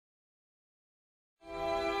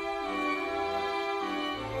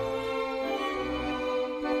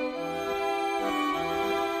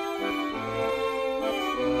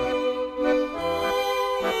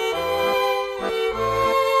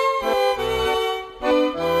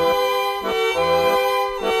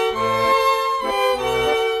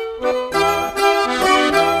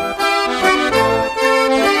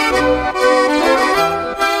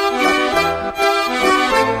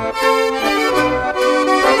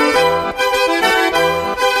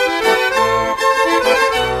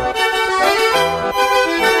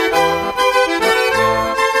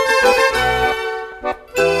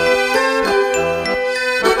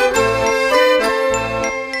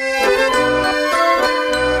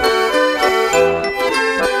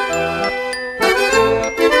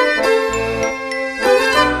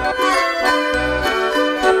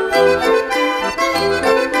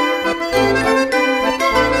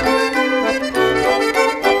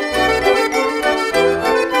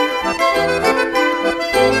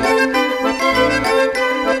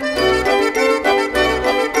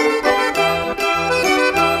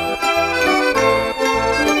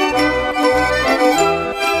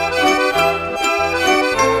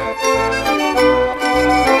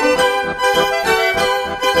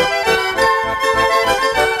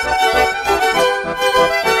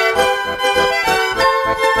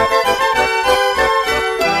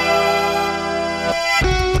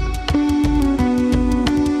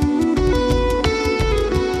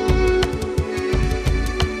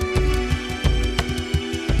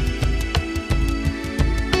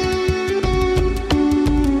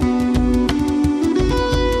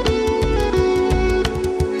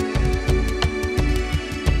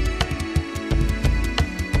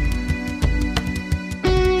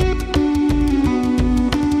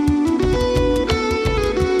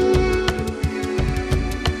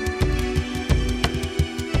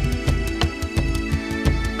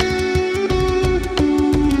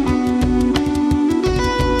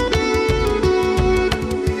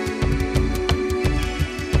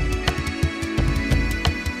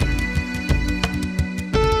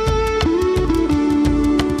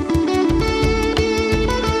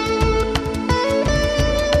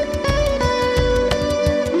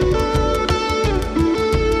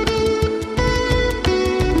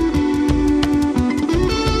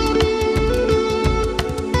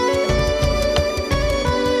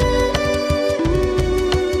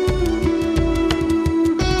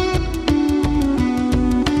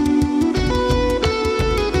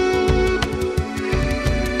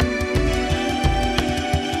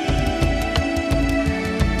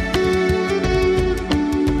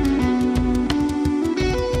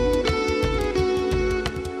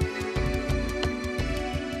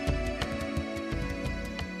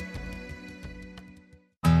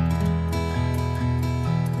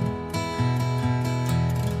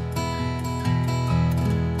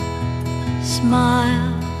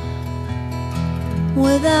Smile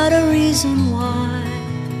without a reason why.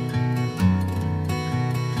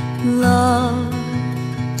 Love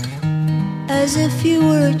as if you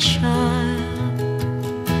were a child.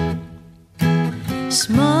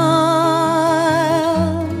 Smile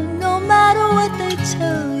no matter what they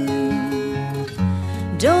tell you.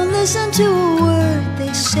 Don't listen to a word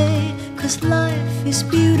they say, 'cause life is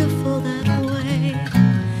beautiful that way.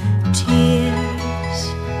 Tears,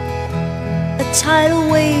 a tidal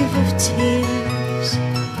wave of tears.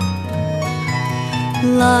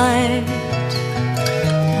 Light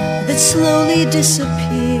that slowly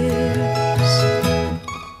disappears.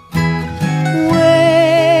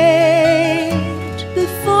 Wait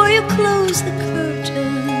before you close the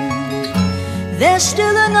curtain. There's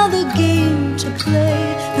still another game to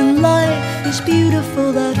play, and life is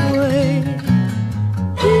beautiful that way.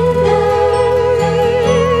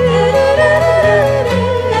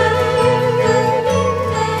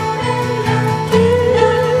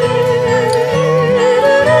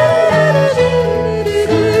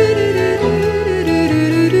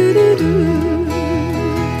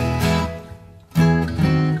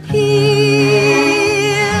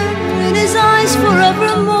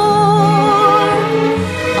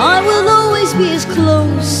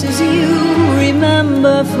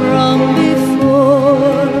 From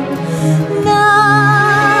before.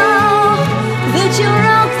 Now that you're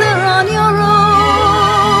out there on your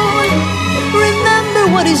own, remember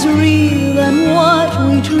what is real, and what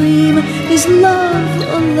we dream is love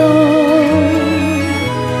alone.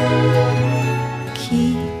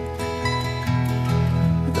 Keep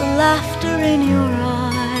the laughter in your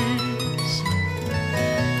eyes.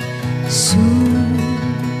 Soon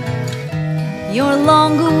your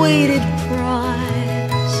long-awaited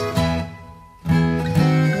prize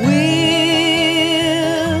will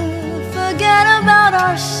forget about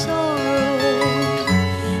our sorrow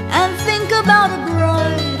and think about a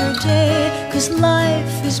brighter day, 'cause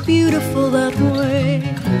life is beautiful that way.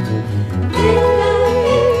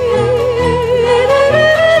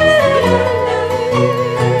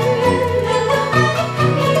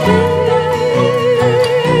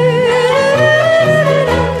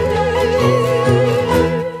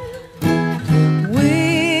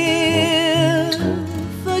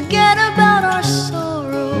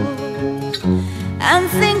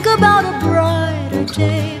 About a brighter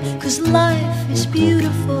day, 'cause life is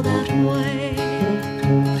beautiful that way.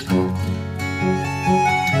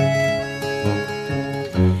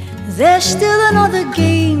 There's still another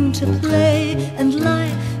game to play, and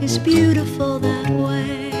life is beautiful that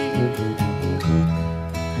way.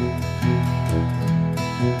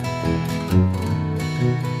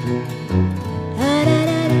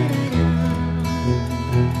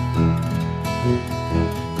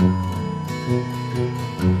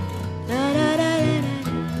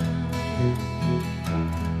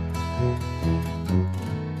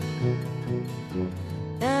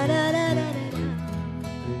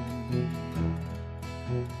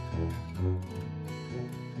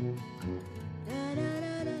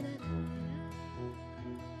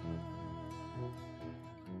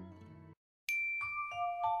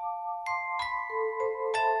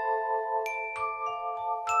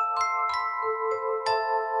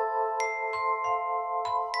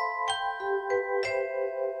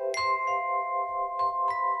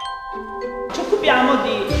 Ci occupiamo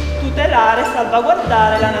di tutelare,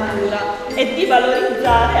 salvaguardare la natura e di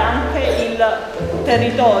valorizzare anche il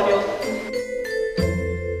territorio.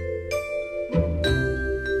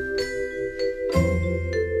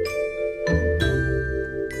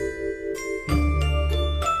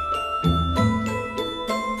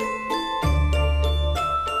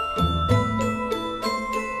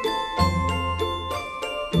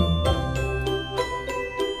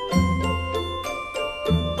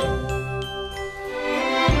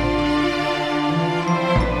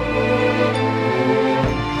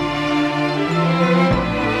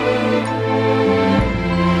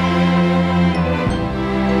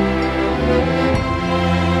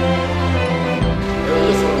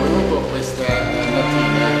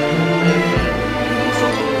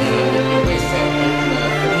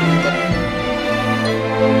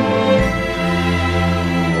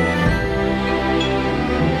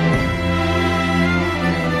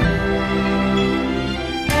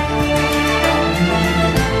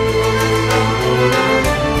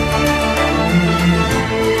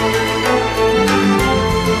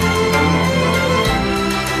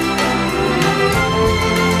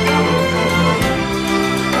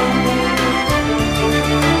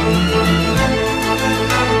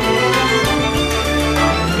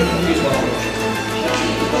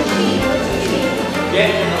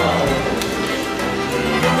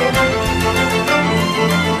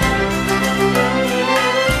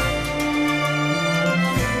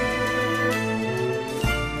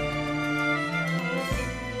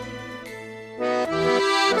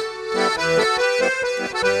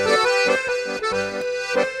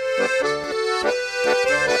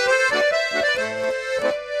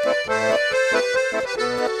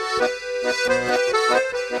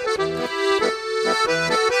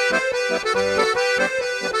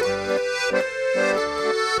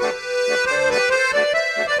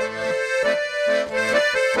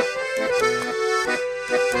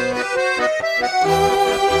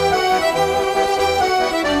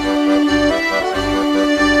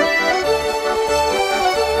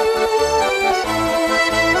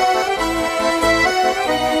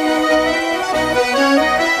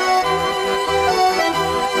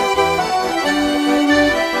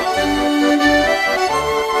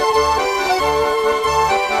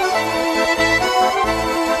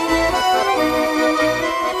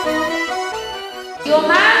 Io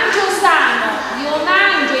mangio sano, io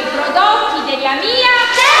mangio i prodotti della mia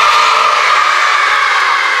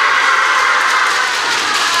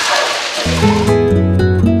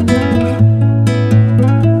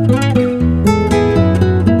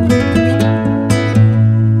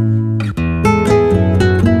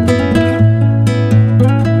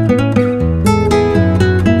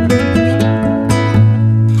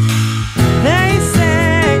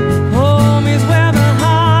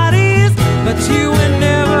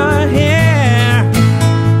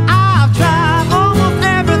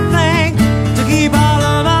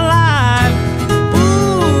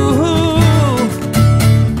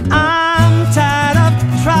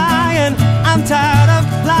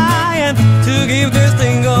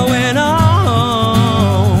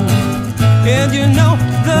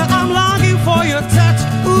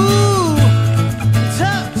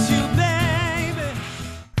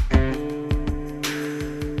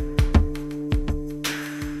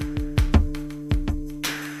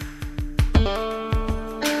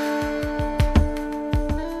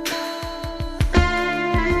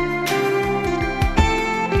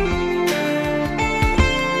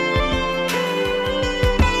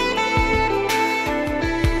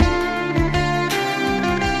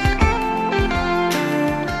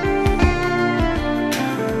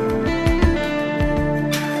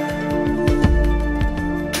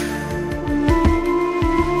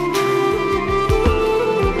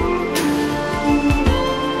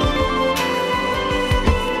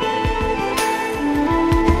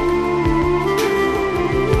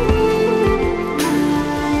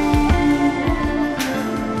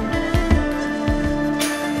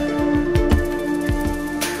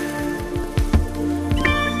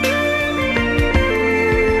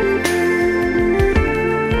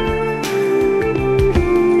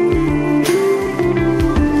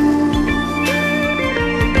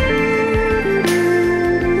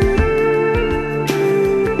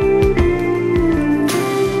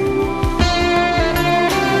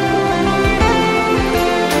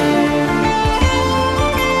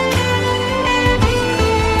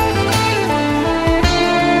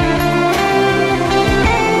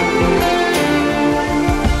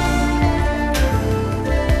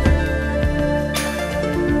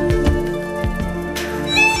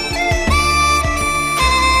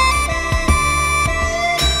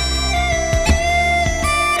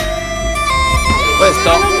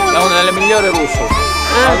Questo è una delle migliori russe.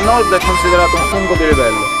 Al nord è considerato un fungo di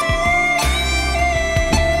livello.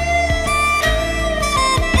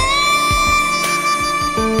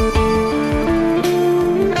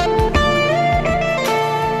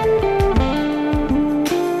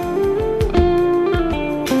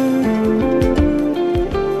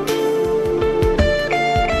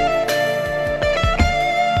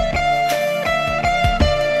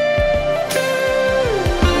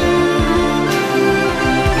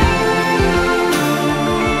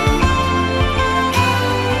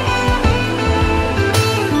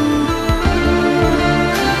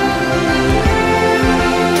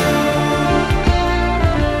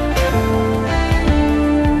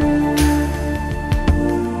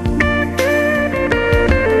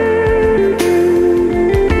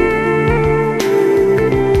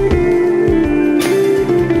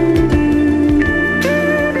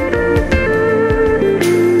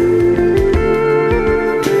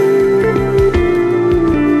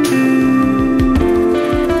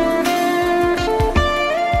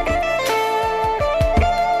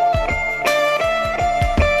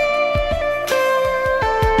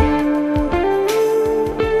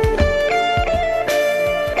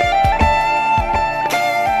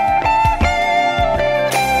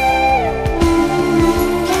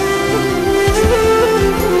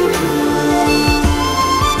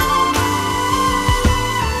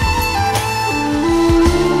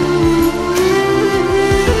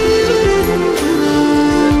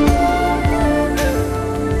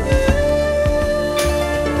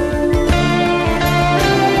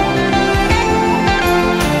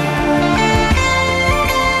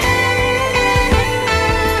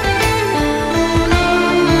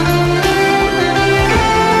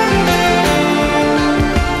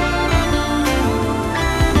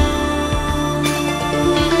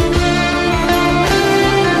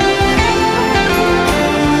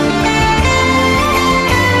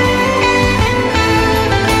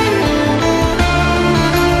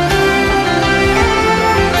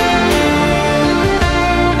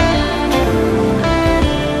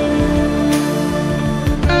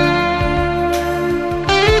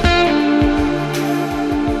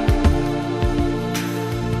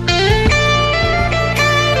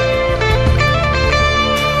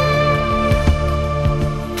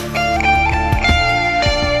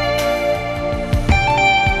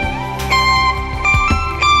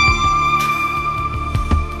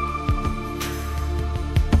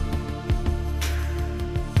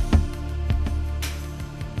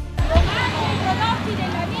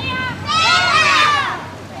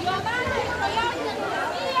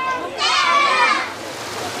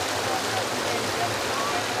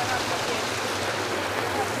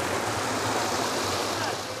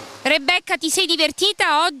 Rebecca, ti sei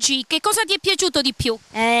divertita oggi? Che cosa ti è piaciuto di più?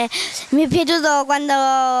 Mi è piaciuto quando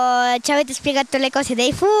ci avete spiegato le cose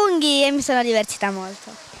dei funghi e mi sono divertita molto.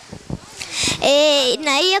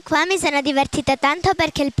 No, io qua mi sono divertita tanto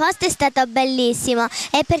perché il posto è stato bellissimo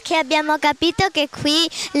e perché abbiamo capito che qui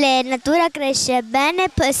la natura cresce bene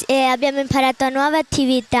e abbiamo imparato nuove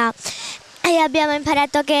attività e abbiamo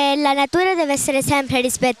imparato che la natura deve essere sempre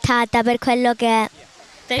rispettata per quello che è.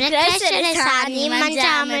 Per crescere sani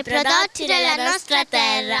mangiamo i prodotti della nostra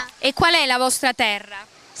terra. E qual è la vostra terra?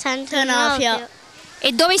 Sant'Onofrio,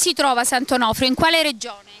 E dove si trova Sant'Onofrio? In quale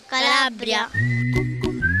regione? Calabria.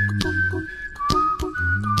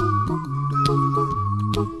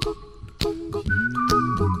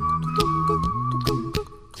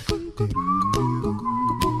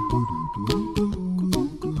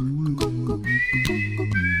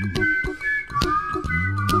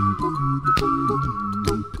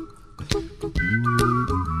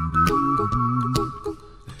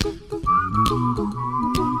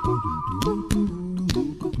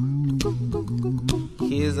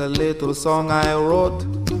 Here's a little song I wrote.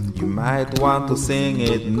 You might want to sing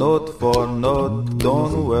it note for note.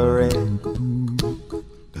 Don't worry,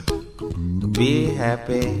 be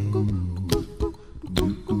happy.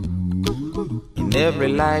 In every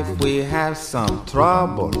life we have some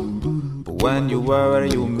trouble, but when you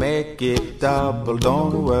worry you make it double.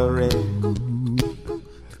 Don't worry,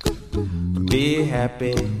 be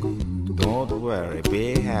happy. Don't worry,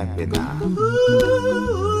 be happy now.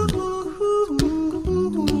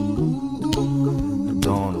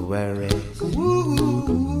 Don't worry,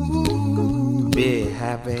 be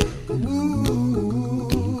happy.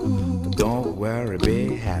 Don't worry,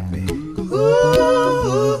 be happy.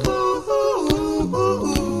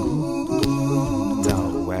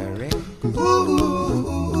 Don't worry,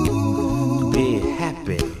 be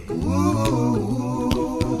happy.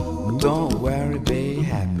 Don't worry, be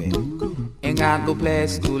happy. Ain't got no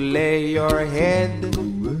place to lay your head.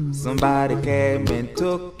 Somebody came and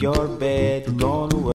took your bed. Don't worry.